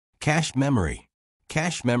Cache memory.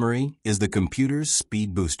 Cache memory is the computer's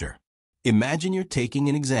speed booster. Imagine you're taking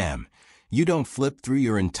an exam. You don't flip through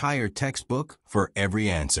your entire textbook for every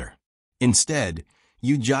answer. Instead,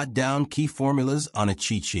 you jot down key formulas on a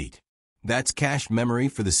cheat sheet. That's cache memory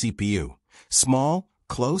for the CPU. Small,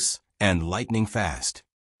 close, and lightning fast.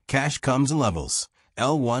 Cache comes in levels: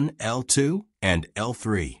 L1, L2, and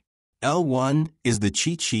L3. L1 is the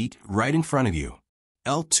cheat sheet right in front of you.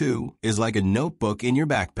 L2 is like a notebook in your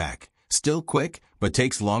backpack, still quick but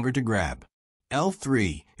takes longer to grab.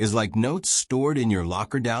 L3 is like notes stored in your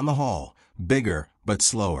locker down the hall, bigger but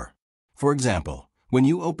slower. For example, when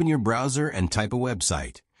you open your browser and type a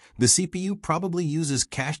website, the CPU probably uses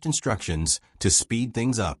cached instructions to speed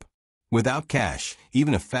things up. Without cache,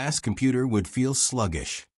 even a fast computer would feel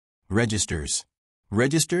sluggish. Registers.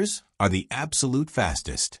 Registers are the absolute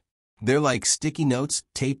fastest. They're like sticky notes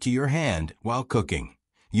taped to your hand while cooking.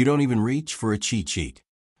 You don't even reach for a cheat sheet.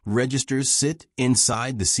 Registers sit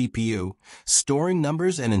inside the CPU, storing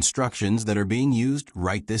numbers and instructions that are being used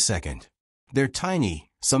right this second. They're tiny,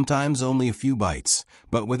 sometimes only a few bytes,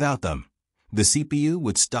 but without them, the CPU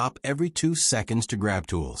would stop every 2 seconds to grab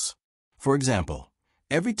tools. For example,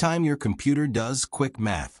 every time your computer does quick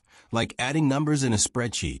math, like adding numbers in a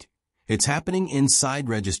spreadsheet, it's happening inside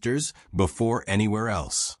registers before anywhere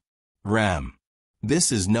else. RAM.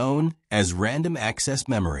 This is known as random access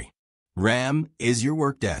memory. RAM is your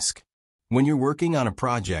work desk. When you're working on a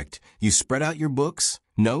project, you spread out your books,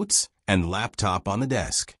 notes, and laptop on the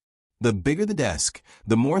desk. The bigger the desk,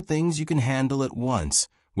 the more things you can handle at once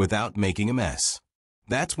without making a mess.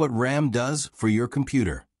 That's what RAM does for your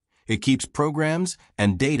computer. It keeps programs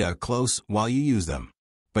and data close while you use them.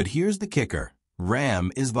 But here's the kicker.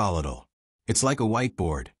 RAM is volatile. It's like a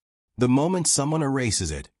whiteboard. The moment someone erases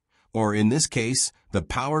it, or in this case, the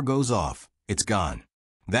power goes off, it's gone.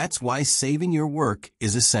 That's why saving your work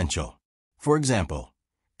is essential. For example,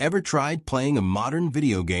 ever tried playing a modern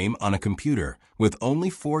video game on a computer with only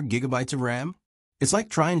 4 gigabytes of RAM? It's like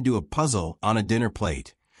trying to do a puzzle on a dinner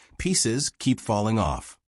plate. Pieces keep falling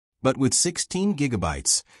off. But with 16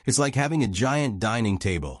 gigabytes, it's like having a giant dining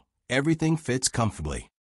table. Everything fits comfortably.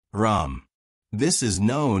 ROM. This is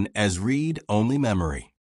known as read-only memory.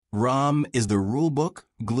 ROM is the rulebook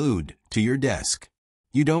glued to your desk.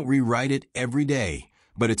 You don't rewrite it every day,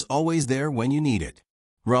 but it's always there when you need it.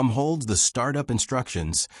 ROM holds the startup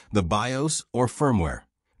instructions, the BIOS or firmware,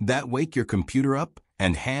 that wake your computer up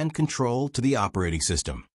and hand control to the operating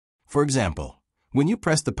system. For example, when you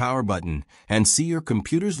press the power button and see your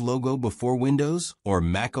computer's logo before Windows or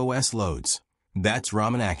Mac OS loads, that's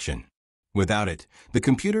ROM in action. Without it, the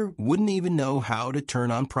computer wouldn't even know how to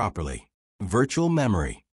turn on properly. Virtual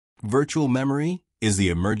memory. Virtual memory is the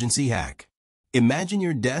emergency hack. Imagine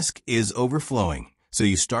your desk is overflowing, so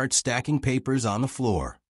you start stacking papers on the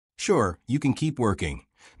floor. Sure, you can keep working,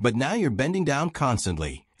 but now you're bending down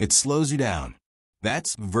constantly. It slows you down.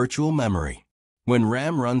 That's virtual memory. When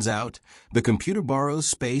RAM runs out, the computer borrows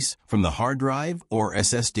space from the hard drive or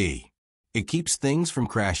SSD. It keeps things from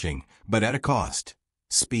crashing, but at a cost: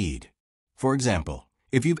 speed. For example,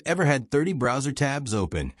 if you've ever had 30 browser tabs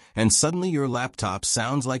open and suddenly your laptop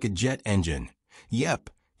sounds like a jet engine, yep,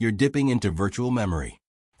 you're dipping into virtual memory.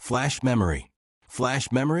 Flash memory.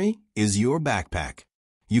 Flash memory is your backpack.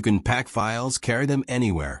 You can pack files, carry them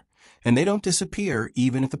anywhere, and they don't disappear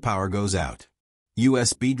even if the power goes out.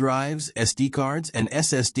 USB drives, SD cards, and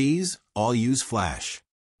SSDs all use flash.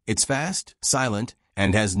 It's fast, silent,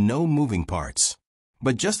 and has no moving parts.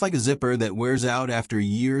 But just like a zipper that wears out after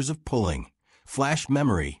years of pulling, flash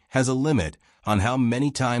memory has a limit on how many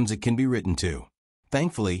times it can be written to.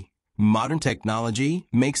 Thankfully, modern technology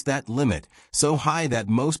makes that limit so high that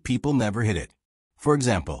most people never hit it. For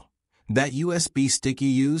example, that USB stick you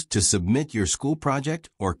used to submit your school project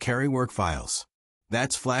or carry work files.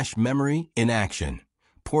 That's flash memory in action.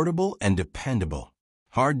 Portable and dependable.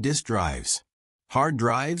 Hard disk drives. Hard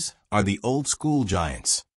drives are the old school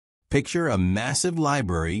giants. Picture a massive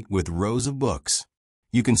library with rows of books.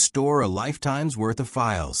 You can store a lifetime's worth of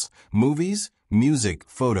files, movies, music,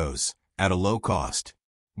 photos, at a low cost.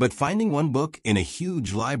 But finding one book in a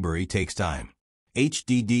huge library takes time.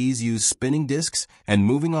 HDDs use spinning disks and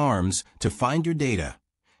moving arms to find your data,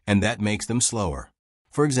 and that makes them slower.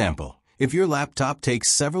 For example, if your laptop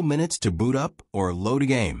takes several minutes to boot up or load a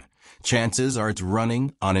game, chances are it's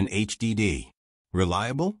running on an HDD.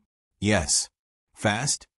 Reliable? Yes.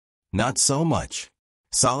 Fast? Not so much.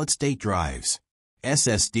 Solid-state drives.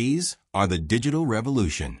 SSDs are the digital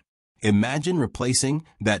revolution. Imagine replacing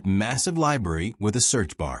that massive library with a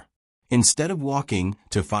search bar. Instead of walking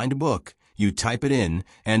to find a book, you type it in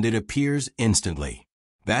and it appears instantly.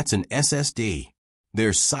 That's an SSD.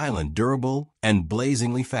 They're silent, durable, and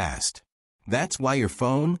blazingly fast. That's why your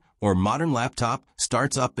phone or modern laptop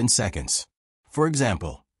starts up in seconds. For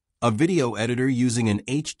example, a video editor using an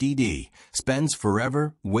HDD spends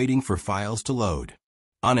forever waiting for files to load.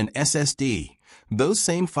 On an SSD, those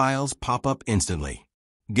same files pop up instantly.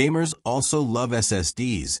 Gamers also love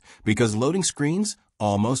SSDs because loading screens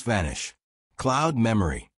almost vanish. Cloud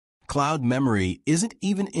memory. Cloud memory isn't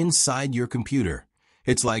even inside your computer.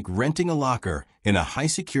 It's like renting a locker in a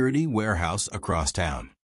high-security warehouse across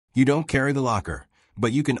town. You don't carry the locker,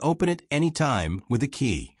 but you can open it anytime with a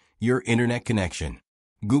key, your internet connection.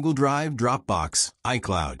 Google Drive, Dropbox,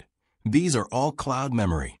 iCloud. These are all cloud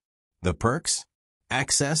memory. The perks?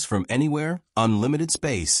 Access from anywhere, unlimited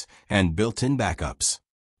space, and built-in backups.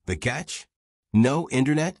 The catch? No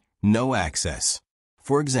internet, no access.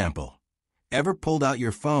 For example, ever pulled out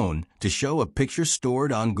your phone to show a picture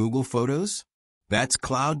stored on Google Photos? That's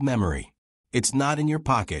cloud memory. It's not in your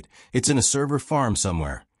pocket, it's in a server farm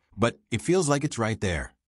somewhere, but it feels like it's right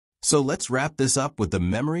there. So let's wrap this up with the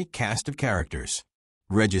memory cast of characters.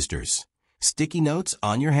 Registers. Sticky notes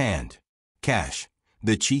on your hand. Cache.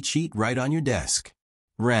 The cheat sheet right on your desk.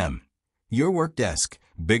 RAM. Your work desk.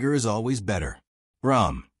 Bigger is always better.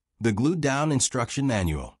 ROM. The glued-down instruction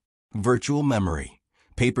manual. Virtual memory.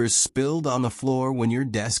 Papers spilled on the floor when your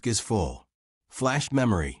desk is full. Flash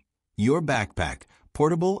memory. Your backpack.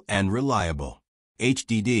 Portable and reliable.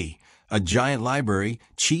 HDD. A giant library,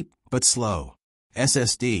 cheap but slow.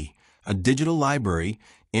 SSD. A digital library,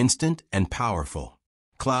 instant and powerful.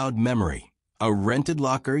 Cloud memory. A rented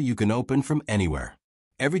locker you can open from anywhere.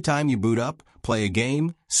 Every time you boot up, play a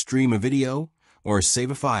game, stream a video, or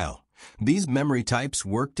save a file, these memory types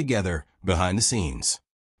work together behind the scenes.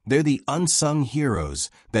 They're the unsung heroes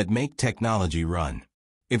that make technology run.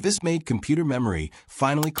 If this made computer memory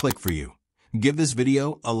finally click for you, give this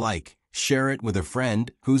video a like, share it with a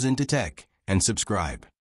friend who's into tech, and subscribe.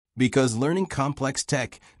 Because learning complex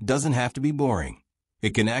tech doesn't have to be boring.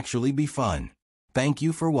 It can actually be fun. Thank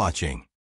you for watching.